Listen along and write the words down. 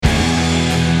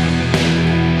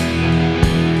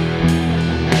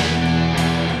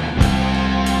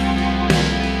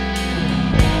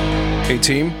Hey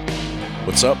team,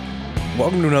 what's up?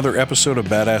 Welcome to another episode of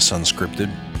Badass Unscripted.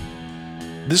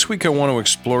 This week I want to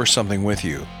explore something with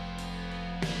you.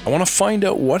 I want to find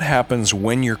out what happens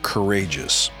when you're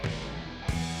courageous.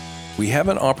 We have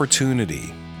an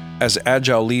opportunity as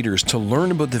agile leaders to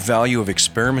learn about the value of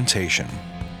experimentation,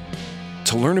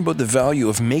 to learn about the value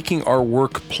of making our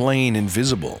work plain and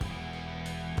visible,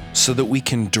 so that we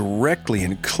can directly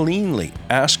and cleanly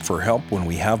ask for help when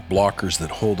we have blockers that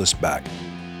hold us back.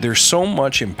 There's so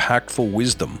much impactful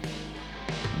wisdom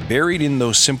buried in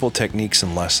those simple techniques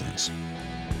and lessons.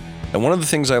 And one of the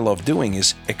things I love doing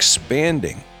is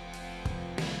expanding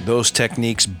those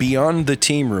techniques beyond the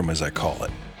team room, as I call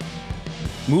it.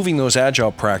 Moving those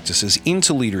agile practices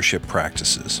into leadership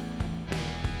practices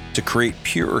to create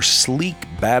pure, sleek,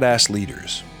 badass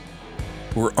leaders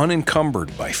who are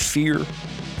unencumbered by fear,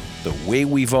 the way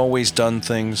we've always done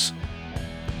things,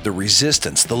 the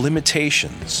resistance, the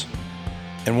limitations.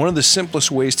 And one of the simplest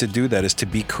ways to do that is to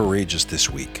be courageous this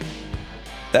week.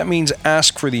 That means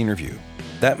ask for the interview.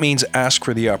 That means ask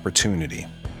for the opportunity.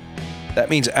 That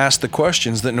means ask the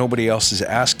questions that nobody else is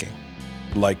asking.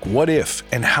 Like, what if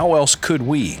and how else could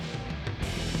we?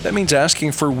 That means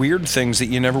asking for weird things that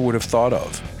you never would have thought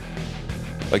of.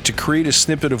 Like to create a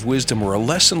snippet of wisdom or a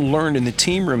lesson learned in the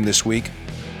team room this week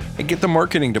and get the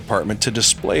marketing department to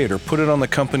display it or put it on the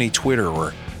company Twitter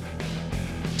or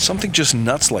something just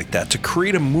nuts like that, to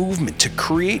create a movement, to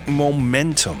create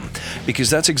momentum, because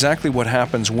that's exactly what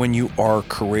happens when you are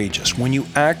courageous. When you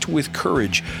act with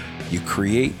courage, you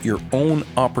create your own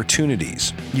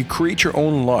opportunities. You create your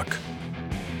own luck.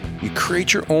 You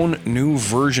create your own new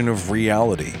version of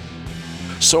reality.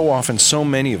 So often, so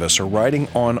many of us are riding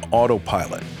on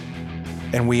autopilot,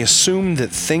 and we assume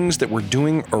that things that we're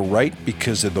doing are right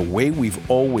because of the way we've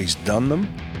always done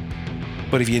them.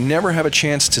 But if you never have a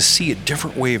chance to see a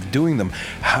different way of doing them,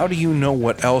 how do you know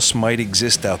what else might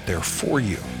exist out there for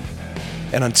you?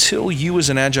 And until you as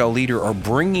an agile leader are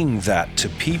bringing that to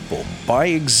people by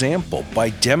example, by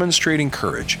demonstrating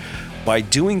courage, by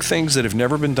doing things that have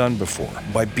never been done before,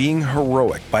 by being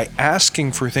heroic, by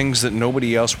asking for things that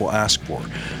nobody else will ask for,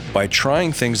 by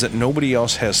trying things that nobody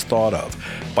else has thought of,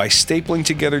 by stapling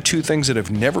together two things that have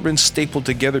never been stapled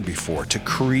together before to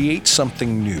create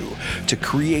something new, to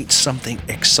create something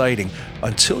exciting.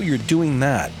 Until you're doing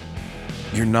that,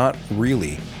 you're not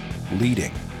really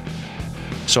leading.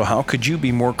 So how could you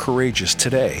be more courageous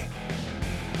today?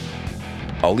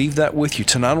 I'll leave that with you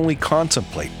to not only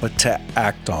contemplate, but to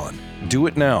act on. Do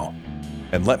it now,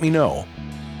 and let me know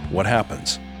what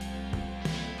happens.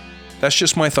 That's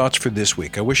just my thoughts for this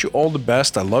week. I wish you all the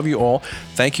best. I love you all.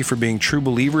 Thank you for being true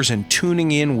believers and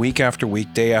tuning in week after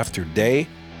week, day after day.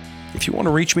 If you want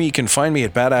to reach me, you can find me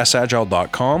at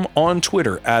badassagile.com, on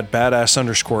Twitter at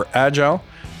badass_agile,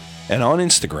 and on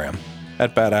Instagram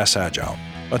at badassagile.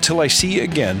 Until I see you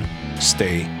again,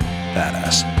 stay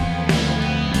badass.